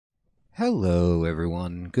Hello,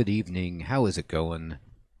 everyone. Good evening. How is it going?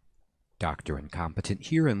 Dr. Incompetent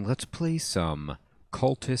here, and let's play some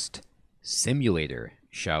Cultist Simulator,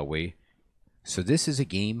 shall we? So this is a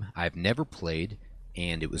game I've never played,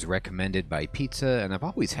 and it was recommended by Pizza, and I've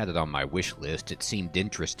always had it on my wish list. It seemed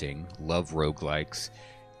interesting. Love roguelikes.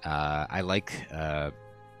 I like,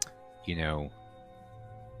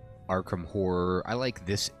 Arkham Horror. I like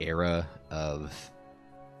this era of,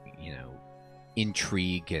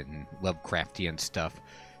 intrigue and Lovecraftian stuff.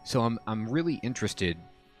 So I'm really interested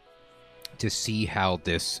to see how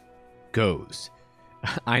this goes.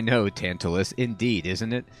 I know, Tantalus, indeed,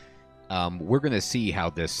 isn't it? We're going to see how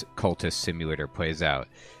this Cultist Simulator plays out.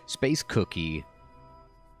 Space Cookie,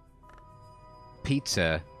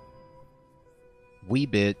 Pizza,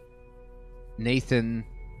 Weebit, Nathan,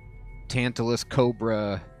 Tantalus,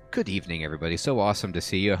 Cobra. Good evening, everybody. So awesome to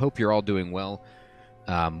see you. I hope you're all doing well.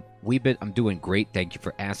 Weebit, I'm doing great. Thank you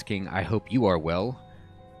for asking. I hope you are well.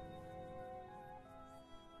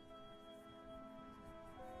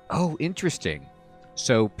 Oh, interesting.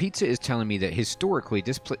 So Pizza is telling me that historically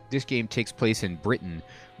this game takes place in Britain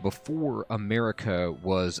before America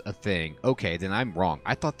was a thing. Okay, then I'm wrong.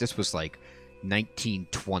 I thought this was like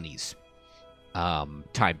 1920s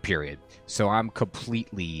time period. So I'm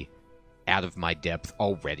completely out of my depth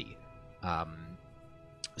already.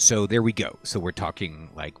 So there we go. So we're talking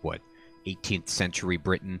like, what, 18th century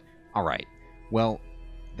Britain? All right. Well,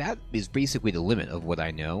 that is basically the limit of what I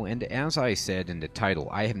know. And as I said in the title,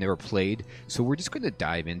 I have never played, so we're just going to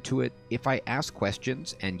dive into it. If I ask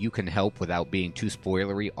questions and you can help without being too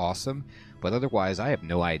spoilery, awesome. But otherwise, I have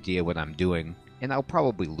no idea what I'm doing, and I'll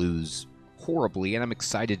probably lose horribly, and I'm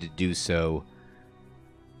excited to do so.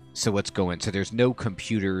 So let's go in. So there's no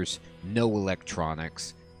computers, no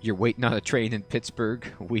electronics. You're waiting on a train in Pittsburgh,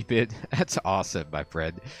 Weebit. That's awesome, my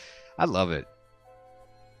friend. I love it.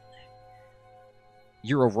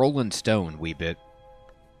 You're a Rolling Stone, Weebit.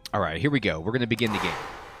 All right, here we go. We're going to begin the game.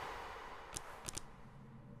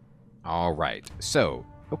 All right. So,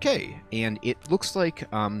 okay. And it looks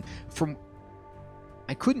like I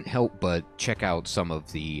couldn't help but check out some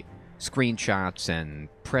of the screenshots and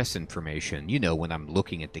press information, when I'm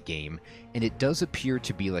looking at the game. And it does appear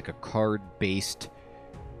to be like a card-based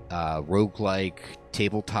roguelike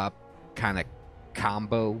tabletop kind of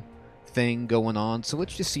combo thing going on. So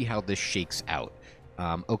let's just see how this shakes out.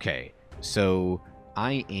 Okay, so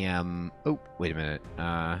I am... Oh, wait a minute.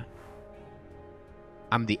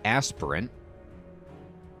 I'm the aspirant,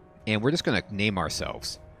 and we're just going to name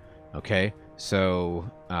ourselves. Okay, so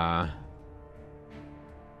I'm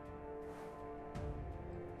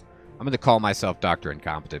going to call myself Dr.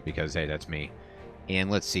 Incompetent because, hey, that's me.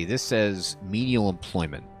 And let's see, this says menial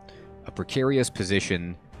employment. A precarious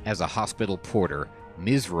position as a hospital porter.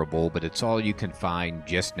 Miserable, but it's all you can find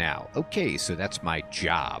just now. Okay, so that's my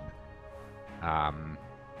job.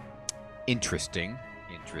 Interesting.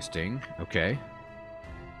 Okay.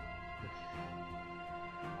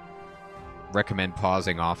 Recommend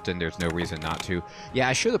pausing often. There's no reason not to. Yeah,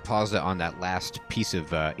 I should have paused it on that last piece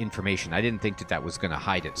of information. I didn't think that was going to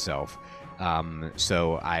hide itself.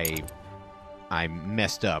 So I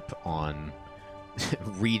messed up on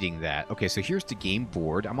reading that. Okay, so here's the game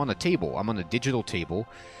board. I'm on a table. I'm on a digital table,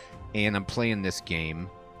 and I'm playing this game.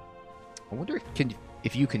 I wonder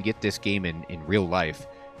if you can get this game in real life,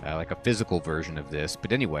 like a physical version of this.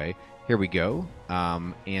 But anyway, here we go.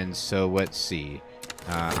 And so let's see.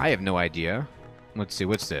 I have no idea. Let's see.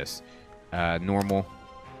 What's this? Normal.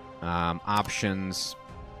 Options.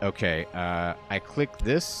 Okay. I click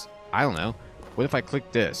this. I don't know. What if I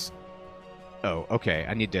click this? Oh, okay.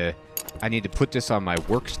 I need to put this on my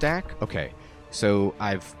work stack. Okay, so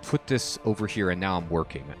I've put this over here, and now I'm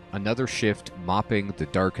working. Another shift, mopping the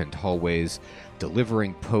darkened hallways,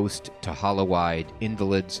 delivering post to hollow-eyed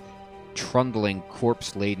invalids, trundling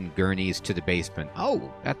corpse-laden gurneys to the basement.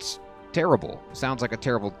 Oh, that's terrible. Sounds like a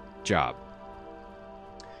terrible job.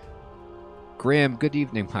 Graham, good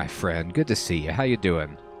evening, my friend. Good to see you. How you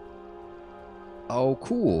doing? Oh,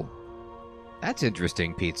 cool. That's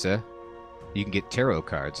interesting, Pizza. You can get tarot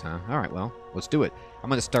cards, huh? All right, well, let's do it. I'm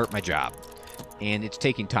going to start my job, and it's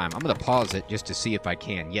taking time. I'm going to pause it just to see if I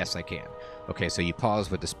can. Yes, I can. Okay, so you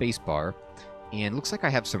pause with the space bar, and it looks like I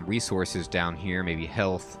have some resources down here, maybe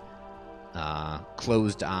health,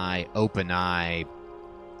 closed eye, open eye,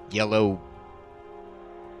 yellow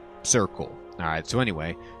circle. All right, so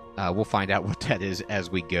anyway, we'll find out what that is as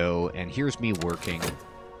we go, and here's me working.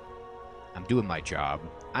 I'm doing my job.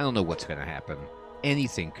 I don't know what's going to happen.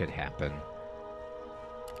 Anything could happen.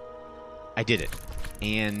 I did it.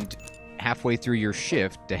 And halfway through your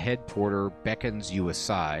shift, the head porter beckons you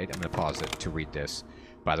aside. I'm going to pause it to read this,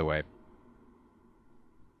 by the way.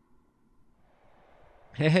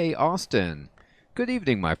 Hey, Austin. Good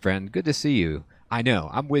evening, my friend. Good to see you. I know,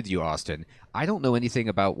 I'm with you, Austin. I don't know anything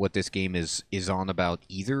about what this game is on about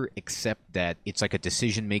either, except that it's like a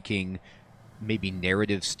decision-making, maybe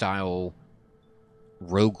narrative-style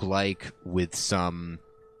roguelike with some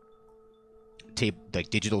like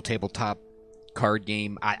digital tabletop card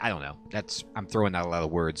game. I don't know. I'm throwing out a lot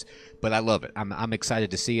of words, but I love it. I'm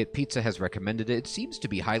excited to see it. Pizza has recommended it. It seems to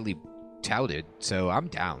be highly touted, so I'm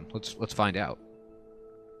down. Let's find out.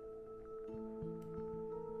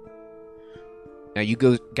 Now, you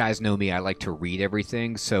guys know me. I like to read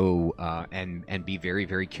everything, so and be very,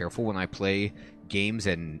 very careful when I play games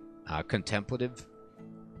and contemplative.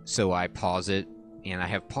 So I pause it, and I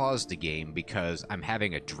have paused the game because I'm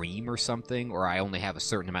having a dream or something, or I only have a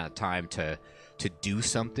certain amount of time to do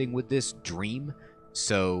something with this dream.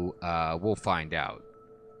 So we'll find out.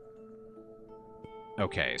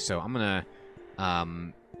 Okay, so I'm gonna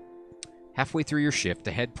halfway through your shift,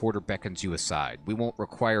 the head porter beckons you aside. We won't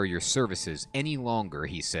require your services any longer,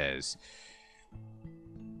 he says.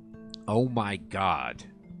 Oh my god.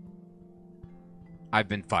 I've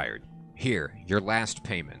been fired. Here, your last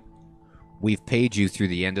payment. We've paid you through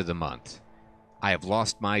the end of the month. I have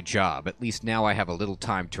lost my job. At least now I have a little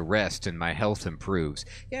time to rest and my health improves.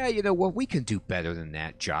 Yeah, you know what? We can do better than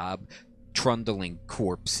that job. Trundling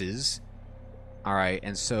corpses. Alright,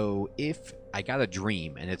 and so if I got a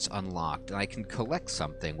dream and it's unlocked and I can collect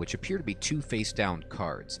something, which appear to be 2 face-down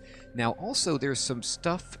cards. Now, also, there's some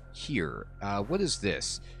stuff here. What is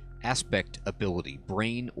this? Aspect ability.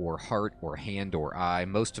 Brain or heart or hand or eye.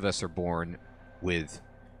 Most of us are born with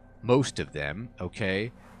most of them,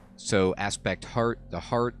 okay? So, aspect heart. The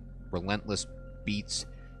heart, relentless beats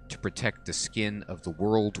to protect the skin of the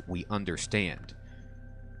world we understand.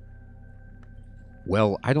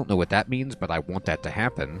 Well, I don't know what that means, but I want that to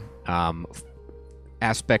happen.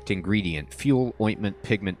 Aspect ingredient. Fuel, ointment,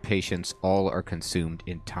 pigment, patience, all are consumed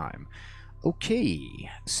in time. Okay,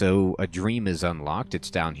 so a dream is unlocked.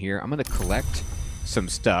 It's down here. I'm going to collect some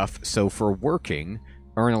stuff. So for working,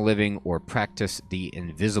 earn a living, or practice the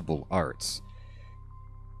invisible arts.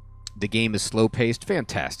 The game is slow-paced.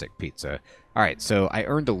 Fantastic, Pizza. All right, so I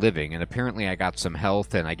earned a living, and apparently I got some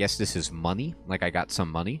health, and I guess this is money. Like I got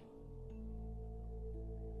some money.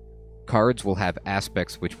 Cards will have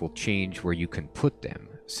aspects which will change where you can put them,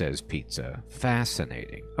 says Pizza.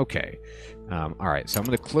 Fascinating. Okay. Alright, so I'm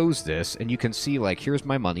going to close this, and you can see, like, here's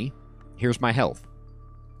my money. Here's my health.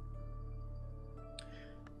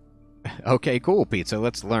 Okay, cool, Pizza.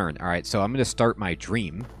 Let's learn. Alright, so I'm going to start my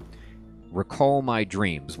dream. Recall my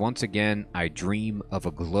dreams. Once again, I dream of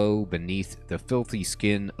a glow beneath the filthy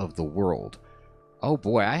skin of the world. Oh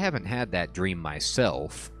boy, I haven't had that dream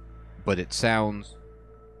myself, but it sounds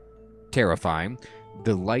terrifying.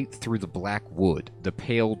 The light through the black wood, the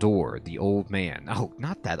pale door, the old man. Oh,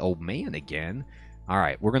 not that old man again.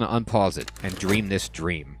 Alright, we're going to unpause it and dream this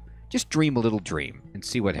dream. Just dream a little dream and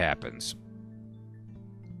see what happens.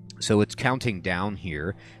 So it's counting down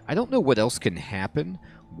here. I don't know what else can happen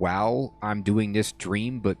while I'm doing this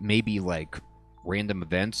dream, but maybe like random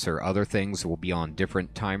events or other things will be on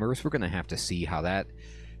different timers. We're going to have to see how that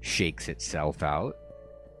shakes itself out.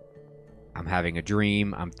 I'm having a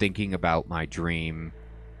dream. I'm thinking about my dream.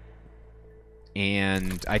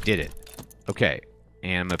 And I did it. Okay.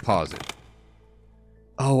 And I'm going to pause it.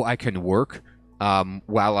 Oh, I can work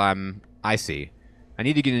while I'm... I see. I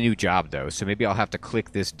need to get a new job, though. So maybe I'll have to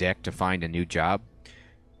click this deck to find a new job.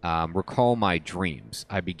 Recall my dreams.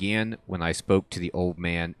 I began when I spoke to the old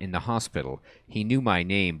man in the hospital. He knew my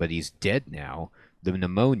name, but he's dead now. The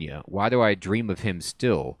pneumonia. Why do I dream of him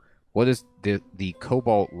still? What is the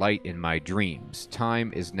cobalt light in my dreams?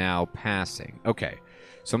 Time is now passing. Okay,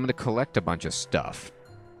 so I'm going to collect a bunch of stuff.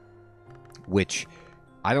 Which,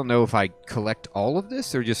 I don't know if I collect all of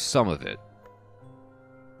this or just some of it.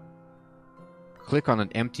 Click on an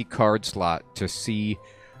empty card slot to see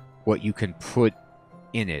what you can put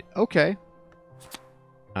in it. Okay.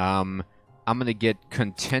 I'm going to get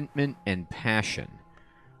contentment and passion.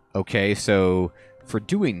 Okay, so for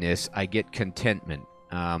doing this, I get contentment.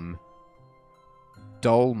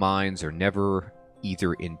 Dull minds are never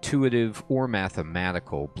either intuitive or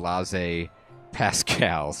mathematical. Blase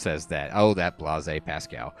Pascal says that. Oh, that Blase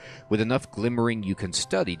Pascal. With enough glimmering, you can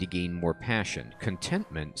study to gain more passion.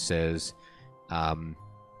 Contentment says, I'm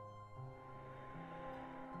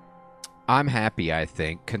happy, I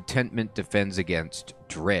think. Contentment defends against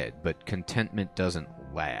dread, but contentment doesn't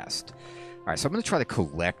last. Alright, so I'm going to try to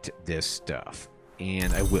collect this stuff.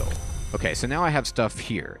 And I will. Okay, so now I have stuff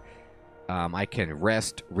here. I can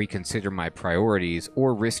rest, reconsider my priorities,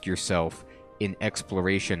 or risk yourself in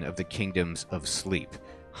exploration of the kingdoms of sleep.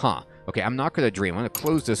 Huh. Okay, I'm not going to dream. I'm going to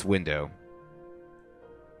close this window.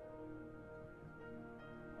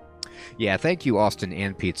 Yeah, thank you, Austin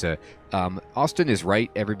and Pizza. Austin is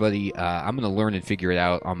right, everybody. I'm going to learn and figure it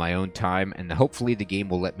out on my own time, and hopefully the game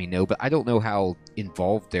will let me know, but I don't know how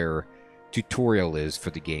involved their tutorial is for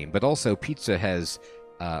the game. But also, Pizza has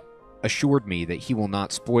assured me that he will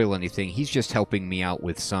not spoil anything. He's just helping me out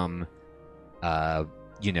with some,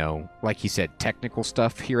 you know, like he said, technical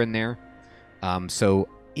stuff here and there. So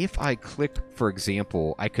if I click, for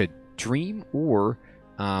example, I could dream or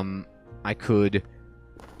I could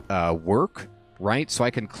work, right? So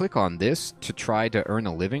I can click on this to try to earn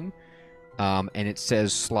a living, and it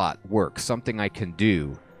says slot, work, something I can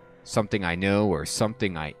do, something I know, or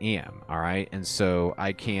something I am, all right? And so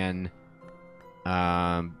I can,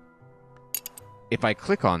 if I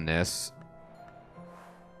click on this,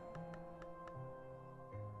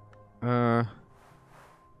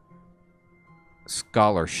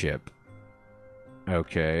 scholarship,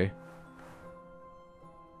 okay.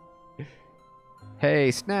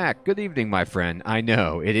 Hey, Snack, good evening, my friend. I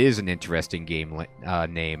know, it is an interesting game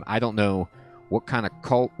name. I don't know what kind of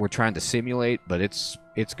cult we're trying to simulate, but it's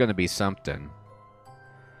going to be something.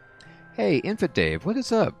 Hey, Infant Dave, what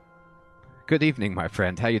is up? Good evening, my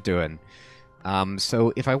friend. How you doing?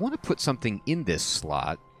 So if I want to put something in this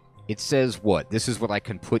slot, it says what? This is what I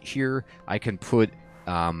can put here. I can put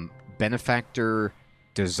benefactor,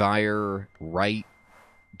 desire, right,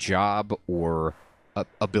 job, or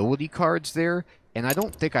ability cards there. And I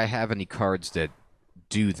don't think I have any cards that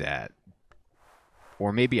do that.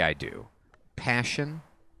 Or maybe I do. Passion.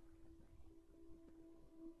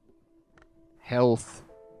 Health.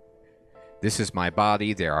 This is my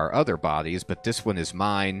body. There are other bodies, but this one is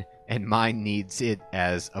mine, and mine needs it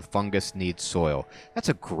as a fungus needs soil. That's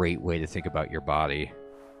a great way to think about your body.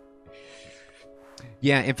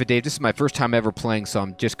 Yeah, Infidave, this is my first time ever playing, so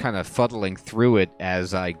I'm just kind of fuddling through it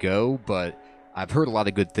as I go, but I've heard a lot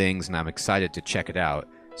of good things, and I'm excited to check it out.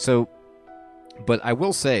 So, but I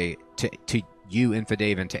will say to you,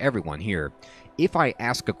 Infidave, and to everyone here, if I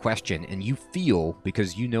ask a question and you feel,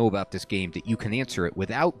 because you know about this game, that you can answer it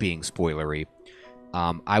without being spoilery,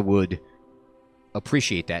 I would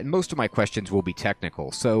appreciate that. And most of my questions will be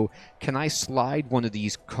technical. So, can I slide one of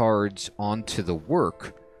these cards onto the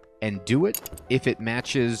work and do it if it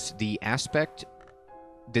matches the aspect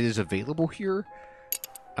that is available here?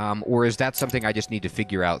 Or is that something I just need to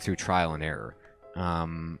figure out through trial and error?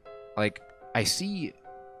 Like, I see...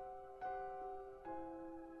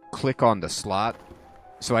 Click on the slot.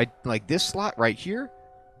 So I, like this slot right here,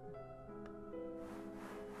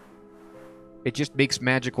 it just makes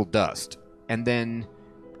magical dust. And then,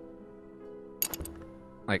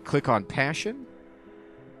 like, click on passion.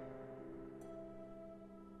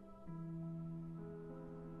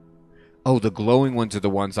 Oh, the glowing ones are the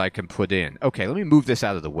ones I can put in. Okay, let me move this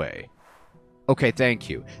out of the way. Okay, thank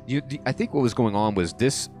you. I think what was going on was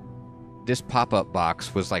this pop-up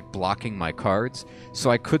box was like blocking my cards, so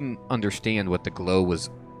I couldn't understand what the glow was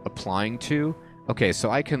applying to. Okay, so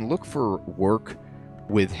I can look for work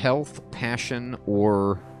with health, passion,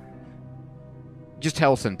 or just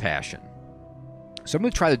health and passion. So I'm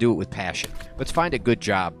going to try to do it with passion. Let's find a good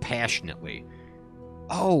job passionately.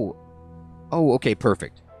 Oh, okay,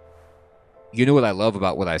 perfect. You know what I love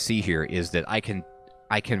about what I see here is that I can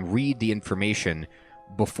read the information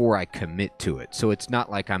before I commit to it. So it's not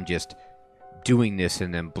like I'm just doing this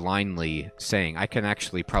and then blindly saying. I can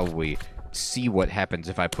actually probably see what happens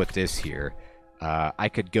if I put this here. I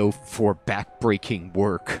could go for back-breaking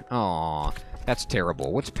work. Aw, that's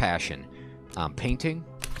terrible. What's passion? Painting?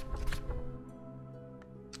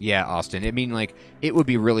 Yeah, Austin. I mean, like, it would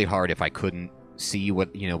be really hard if I couldn't see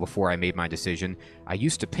what, you know, before I made my decision. I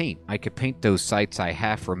used to paint. I could paint those sights I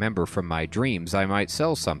half remember from my dreams. I might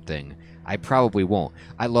sell something. I probably won't.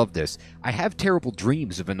 I love this. I have terrible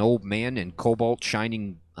dreams of an old man in cobalt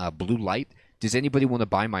shining blue light. Does anybody want to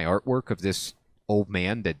buy my artwork of this old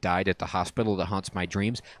man that died at the hospital that haunts my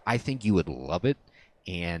dreams? I think you would love it,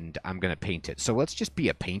 and I'm going to paint it. So let's just be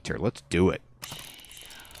a painter. Let's do it.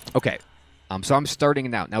 Okay. So I'm starting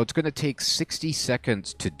it out. Now, it's going to take 60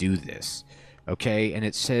 seconds to do this. Okay? And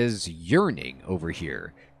it says yearning over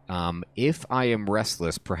here. If I am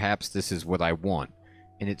restless, perhaps this is what I want.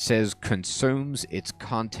 And it says consumes its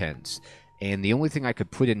contents. And the only thing I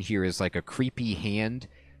could put in here is like a creepy hand,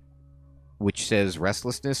 which says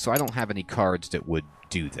restlessness. So I don't have any cards that would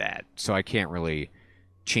do that. So I can't really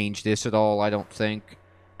change this at all, I don't think.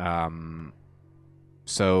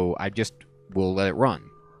 So I just will let it run.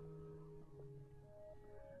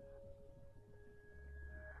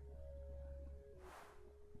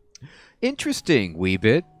 Interesting,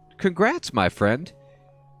 Weebit. Congrats, my friend.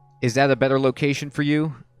 Is that a better location for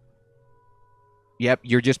you? Yep,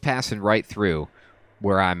 you're just passing right through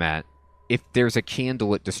where I'm at. If there's a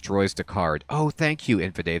candle, it destroys the card. Oh, thank you,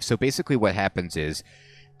 Infidave. So basically what happens is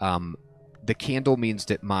the candle means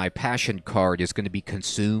that my passion card is going to be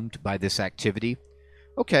consumed by this activity.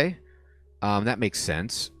 Okay, that makes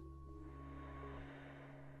sense.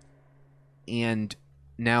 And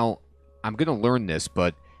now I'm going to learn this,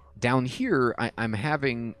 but down here I'm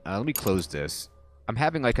having... let me close this. I'm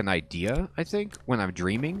having like an idea, I think, when I'm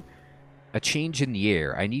dreaming. A change in the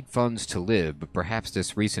air. I need funds to live, but perhaps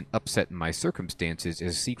this recent upset in my circumstances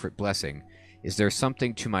is a secret blessing. Is there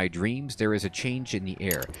something to my dreams? There is a change in the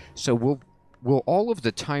air. So will all of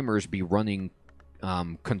the timers be running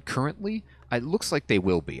concurrently? It looks like they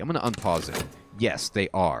will be. I'm going to unpause it. Yes, they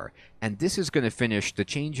are. And this is going to finish... The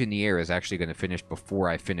change in the air is actually going to finish before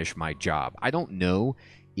I finish my job. I don't know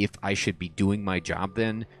if I should be doing my job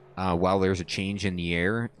then while there's a change in the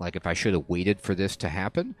air. Like if I should have waited for this to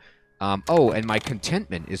happen. Oh, and my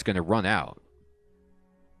contentment is going to run out.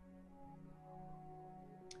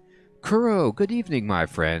 Kuro, good evening, my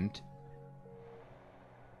friend.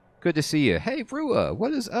 Good to see you. Hey, Rua,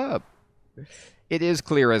 what is up? It is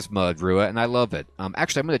clear as mud, Rua, and I love it.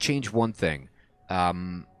 Actually, I'm going to change one thing.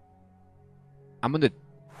 I'm going to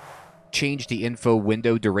change the info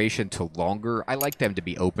window duration to longer. I like them to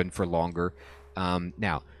be open for longer.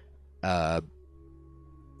 Now,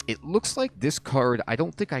 it looks like this card, I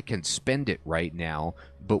don't think I can spend it right now,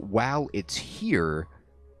 but while it's here,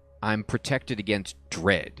 I'm protected against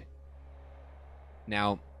dread.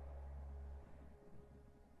 Now,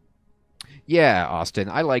 yeah, Austin,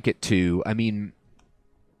 I like it too. I mean,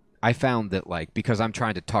 I found that, like, because I'm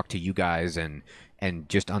trying to talk to you guys and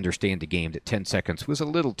just understand the game, that 10 seconds was a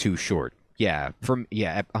little too short. Yeah,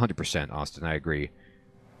 100%, Austin, I agree.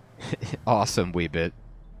 Awesome, Weebit.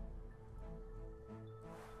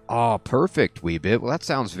 Oh, perfect, Weebit. Well, that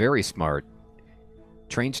sounds very smart.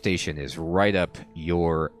 Train station is right up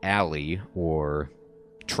your alley or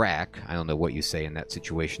track. I don't know what you say in that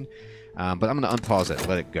situation. But I'm going to unpause it,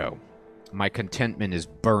 let it go. My contentment is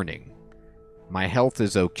burning. My health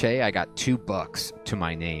is okay. I got $2 to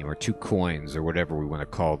my name, or 2 coins, or whatever we want to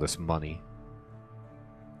call this money.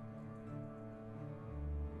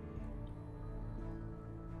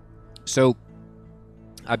 So,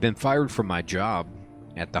 I've been fired from my job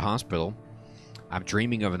at the hospital. I'm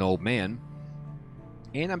dreaming of an old man,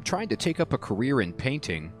 and I'm trying to take up a career in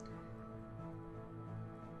painting.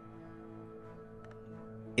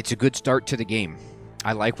 It's a good start to the game.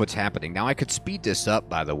 I like what's happening. Now, I could speed this up,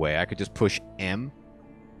 by the way. I could just push M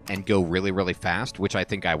and go really, really fast, which I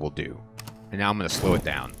think I will do. And now I'm going to slow it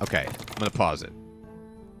down. Okay, I'm going to pause it.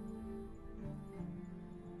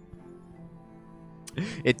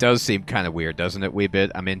 It does seem kind of weird, doesn't it,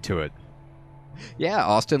 Weebit? I'm into it. Yeah,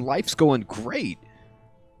 Austin, life's going great.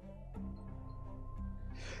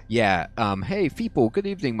 Yeah, hey, Feeple, good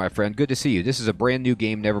evening, my friend. Good to see you. This is a brand new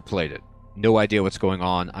game, never played it. No idea what's going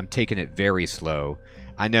on. I'm taking it very slow.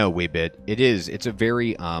 I know, Weebit. It is. It's a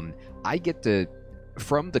very, I get the,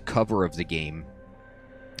 from the cover of the game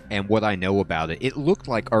and what I know about it, it looked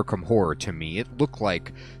like Arkham Horror to me. It looked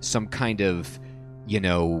like some kind of, you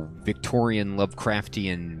know, Victorian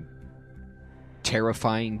Lovecraftian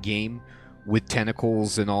terrifying game with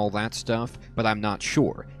tentacles and all that stuff, but I'm not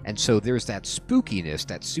sure. And so there's that spookiness,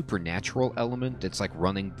 that supernatural element that's like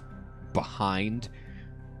running behind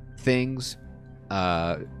things,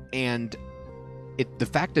 and the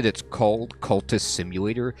fact that it's called Cultist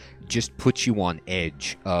Simulator just puts you on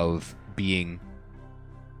edge of being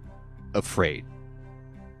afraid.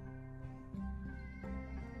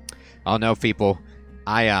 Oh no, people.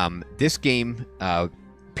 This game,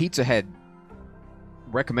 Pizza had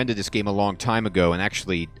recommended this game a long time ago and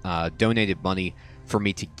actually donated money for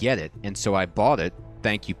me to get it, and so I bought it.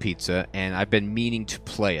 Thank you, Pizza, and I've been meaning to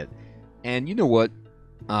play it. And you know what?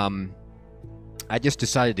 I just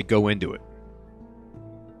decided to go into it.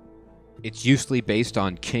 It's usually based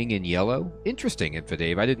on King in Yellow. Interesting,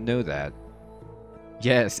 Infidave. I didn't know that.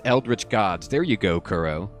 Yes, Eldritch Gods. There you go,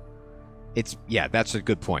 Kuro. Yeah, that's a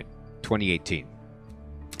good point. 2018.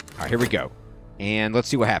 All right, here we go. And let's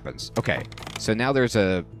see what happens. Okay, so now there's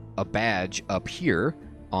a badge up here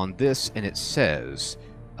on this, and it says,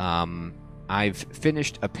 I've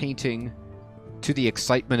finished a painting to the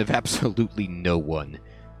excitement of absolutely no one.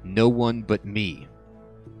 No one but me.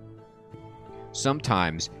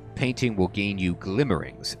 Sometimes painting will gain you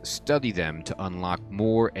glimmerings. Study them to unlock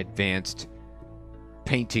more advanced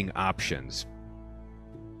painting options.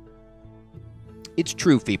 It's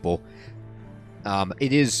true, people.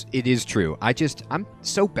 It is true. I'm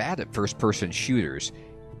so bad at first-person shooters.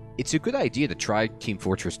 it's a good idea to try Team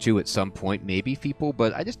Fortress 2 at some point, maybe, people,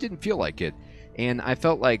 but I just didn't feel like it. And I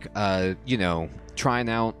felt like, you know, trying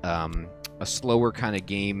out a slower kind of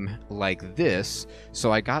game like this,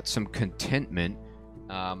 so I got some contentment.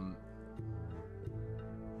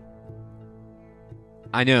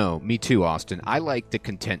 I know, me too, Austin. I like the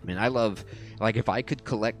contentment. I love, like, if I could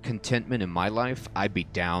collect contentment in my life, I'd be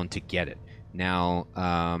down to get it. Now,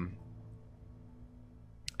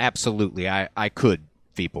 absolutely, I could,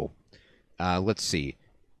 people. Let's see.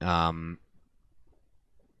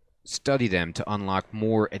 Study them to unlock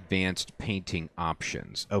more advanced painting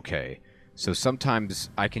options. Okay, so sometimes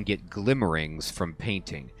I can get glimmerings from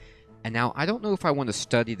painting. And now, I don't know if I want to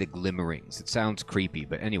study the glimmerings. It sounds creepy,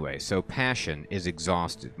 but anyway. So, passion is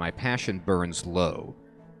exhausted. My passion burns low.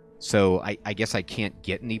 So, I guess I can't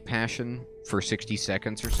get any passion for 60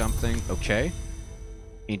 seconds or something. Okay.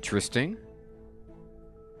 Interesting.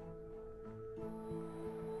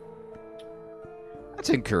 That's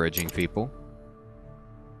encouraging, people.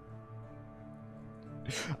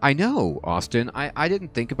 I know, Austin. I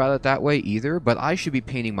didn't think about it that way either, but I should be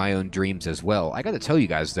painting my own dreams as well. I gotta tell you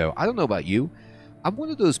guys, though, I don't know about you. I'm one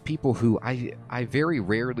of those people who I very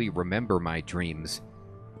rarely remember my dreams.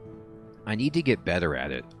 I need to get better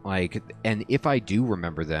at it. Like, and if I do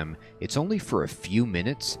remember them, it's only for a few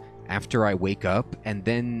minutes after I wake up, and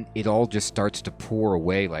then it all just starts to pour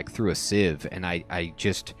away like through a sieve, and I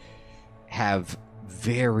just have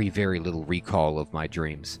very, very little recall of my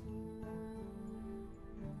dreams.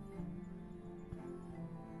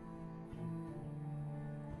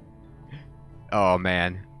 Oh,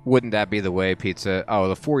 man. Wouldn't that be the way, Pizza? Oh,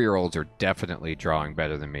 the 4-year-olds are definitely drawing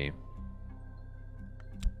better than me.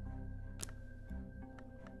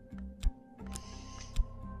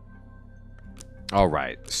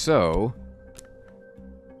 Alright, so...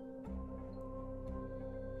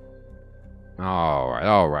 Alright.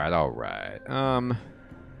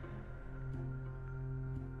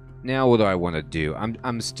 Now what do I want to do?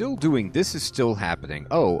 I'm still doing... This is still happening.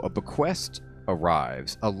 Oh, a bequest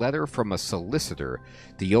arrives. A letter from a solicitor.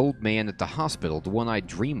 The old man at the hospital, the one I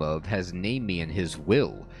dream of, has named me in his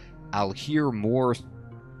will. I'll hear more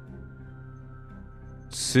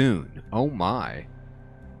soon. Oh my.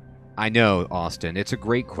 I know, Austin. It's a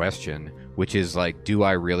great question, which is like, do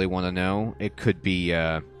I really want to know? It could be, you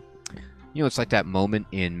know, it's like that moment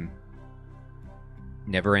in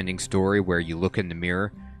Neverending Story where you look in the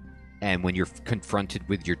mirror, and when you're confronted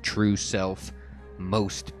with your true self,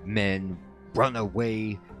 most men run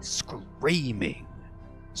away screaming.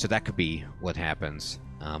 So that could be what happens.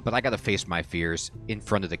 But I gotta face my fears in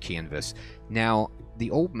front of the canvas. Now,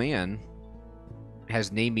 the old man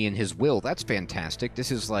has named me in his will. That's fantastic.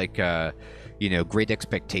 This is like, you know, Great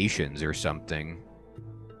Expectations or something.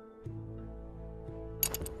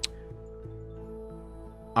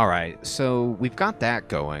 Alright, so we've got that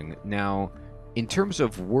going. Now, in terms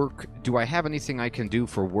of work, do I have anything I can do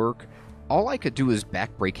for work? All I could do is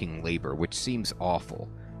backbreaking labor, which seems awful.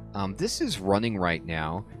 This is running right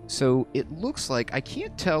now, so it looks like... I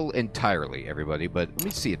can't tell entirely, everybody, but let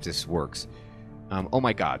me see if this works. Oh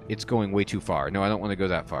my god, it's going way too far. No, I don't want to go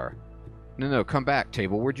that far. No, come back,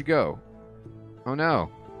 table. Where'd you go? Oh no.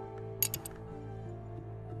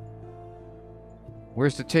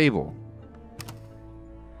 Where's the table?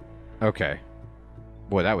 Okay.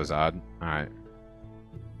 Boy, that was odd. Alright.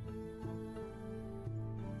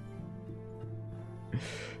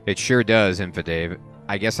 It sure does, Infidave.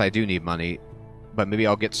 I guess I do need money, but maybe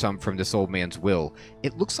I'll get some from this old man's will.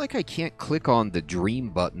 It looks like I can't click on the dream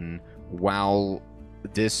button while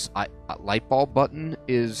this light bulb button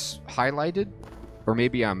is highlighted. Or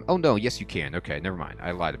maybe I'm... Oh, no, yes you can. Okay, never mind. I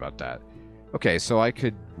lied about that. Okay, so I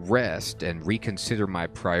could rest and reconsider my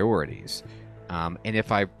priorities. And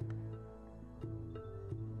if I...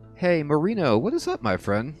 Hey, Marino, what is up, my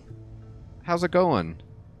friend? How's it going?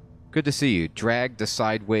 Good to see you. Drag the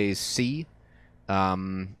sideways C.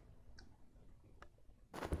 The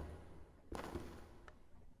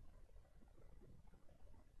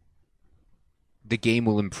game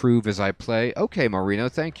will improve as I play. Okay, Marino,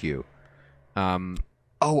 thank you.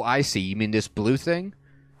 Oh, I see. You mean this blue thing?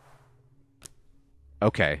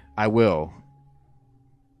 Okay, I will.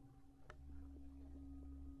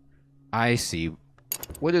 I see.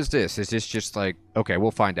 What is this? Is this just like... Okay,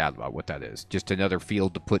 we'll find out about what that is. Just another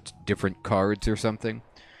field to put different cards or something?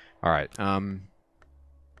 Alright,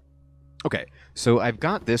 okay, so I've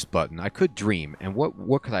got this button. I could dream, and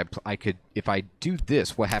what could I could... If I do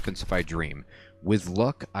this, what happens if I dream? With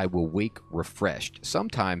luck, I will wake refreshed.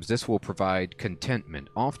 Sometimes this will provide contentment.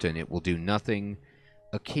 Often it will do nothing.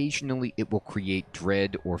 Occasionally it will create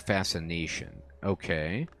dread or fascination.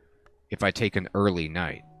 Okay. If I take an early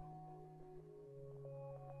night.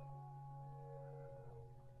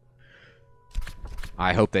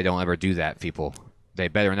 I hope they don't ever do that, people. They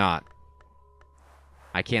better not.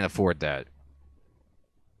 I can't afford that.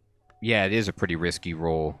 Yeah, it is a pretty risky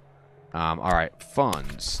roll. Alright,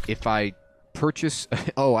 funds. If I purchase...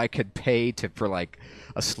 oh, I could pay for, like,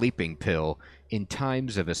 a sleeping pill. In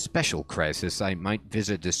times of a special crisis, I might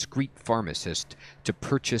visit a discreet pharmacist to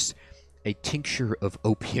purchase a tincture of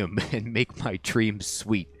opium and make my dreams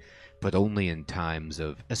sweet. But only in times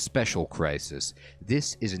of a special crisis.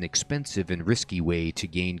 This is an expensive and risky way to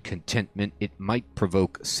gain contentment. It might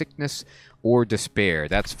provoke sickness or despair.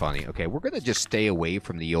 That's funny. Okay, we're going to just stay away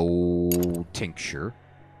from the old tincture.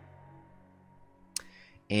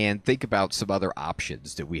 And think about some other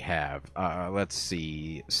options that we have. Let's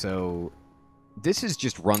see. So, this is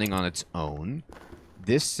just running on its own.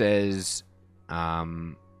 This says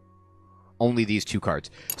only these 2 cards.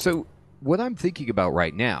 So, what I'm thinking about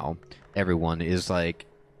right now, everyone, is like,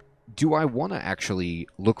 do I want to actually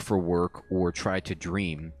look for work or try to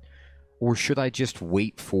dream? Or should I just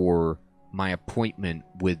wait for my appointment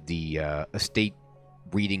with the estate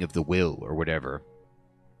reading of the will or whatever?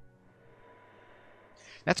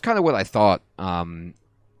 That's kind of what I thought,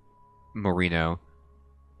 Marino.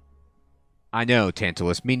 I know,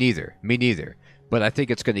 Tantalus. Me neither. Me neither. But I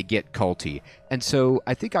think it's going to get culty. And so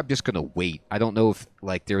I think I'm just going to wait. I don't know if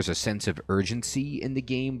like there's a sense of urgency in the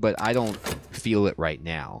game, but I don't feel it right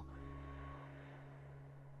now.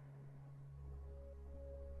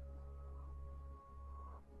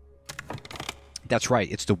 That's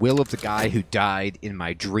right. It's the will of the guy who died in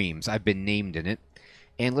my dreams. I've been named in it.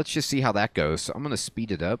 And let's just see how that goes. So I'm going to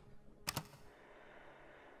speed it up.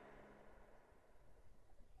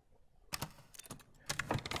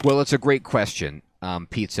 Well, it's a great question,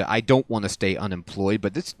 Pizza. I don't want to stay unemployed,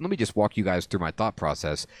 but let me just walk you guys through my thought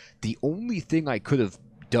process. The only thing I could have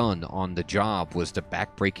done on the job was the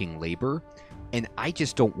backbreaking labor, and I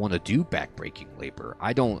just don't want to do backbreaking labor.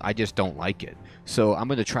 I just don't like it. So I'm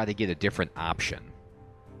going to try to get a different option.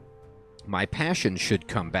 My passion should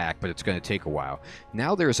come back, but it's going to take a while.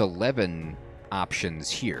 Now there's 11 options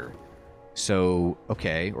here. So,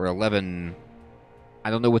 okay, or 11... I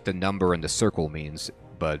don't know what the number in the circle means,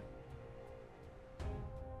 but...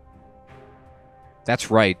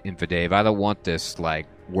 That's right, Infidave. I don't want this, like,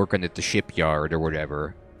 working at the shipyard or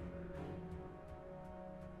whatever.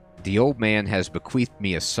 The old man has bequeathed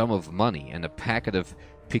me a sum of money and a packet of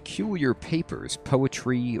peculiar papers,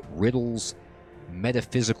 poetry, riddles,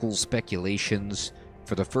 metaphysical speculations.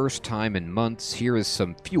 For the first time in months, here is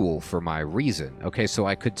some fuel for my reason. Okay, so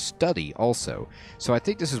I could study also. So I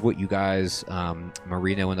think this is what you guys,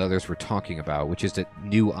 Marino and others, were talking about, which is the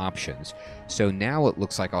new options. So now it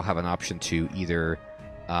looks like I'll have an option to either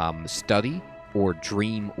study or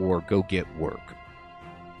dream or go get work.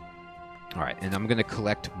 All right, and I'm going to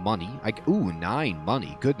collect money. Ooh, 9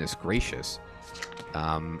 money. Goodness gracious.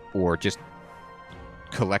 Or just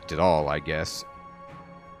collect it all, I guess.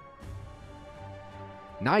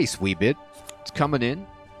 Nice, wee bit. It's coming in.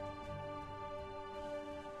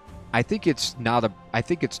 I think it's not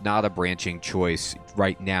a branching choice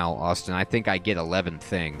right now, Austin. I think I get 11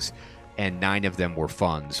 things, and 9 of them were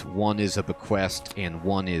funds. 1 is a bequest, and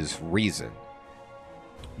 1 is reason.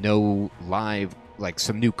 No live, like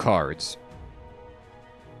some new cards.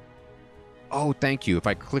 Oh, thank you. If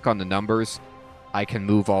I click on the numbers, I can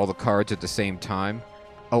move all the cards at the same time.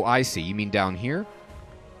 Oh, I see. You mean down here?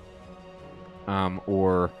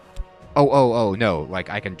 Or... Oh, no. Like,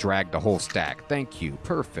 I can drag the whole stack. Thank you.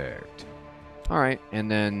 Perfect. Alright, and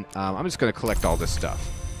then I'm just going to collect all this stuff.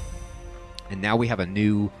 And now we have a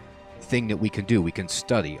new thing that we can do. We can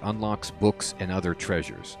study. Unlocks books and other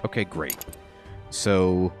treasures. Okay, great.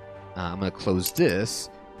 So, I'm going to close this.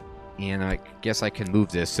 And I guess I can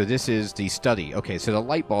move this. So this is the study. Okay, so the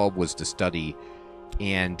light bulb was the study.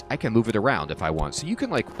 And I can move it around if I want. So you can,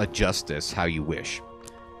 like, adjust this how you wish.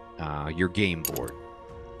 Your game board.